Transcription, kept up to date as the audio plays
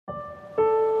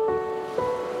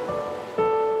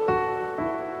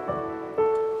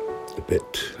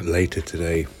bit later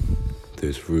today,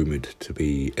 there's rumoured to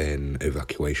be an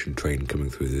evacuation train coming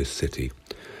through this city.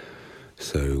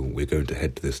 So we're going to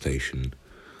head to the station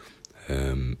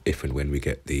if and when we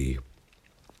get the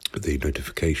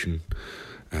notification,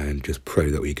 and just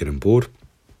pray that we get on board.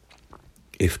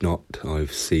 If not,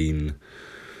 I've seen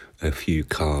a few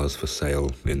cars for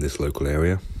sale in this local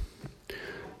area.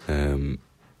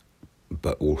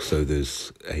 But also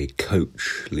there's a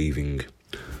coach leaving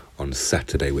on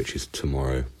Saturday, which is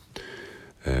tomorrow.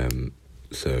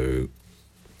 So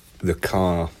the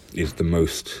car is the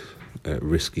most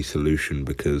risky solution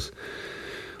because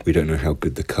we don't know how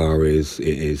good the car is.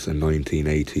 It is a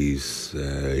 1980s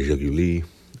Jaguar.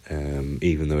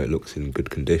 Even though it looks in good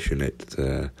condition, it's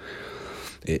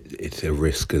a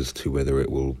risk as to whether it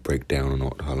will break down or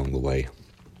not along the way.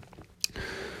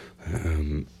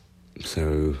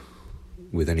 So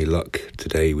with any luck,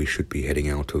 today we should be heading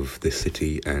out of this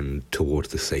city and towards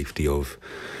the safety of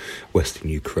Western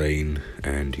Ukraine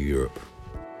and Europe.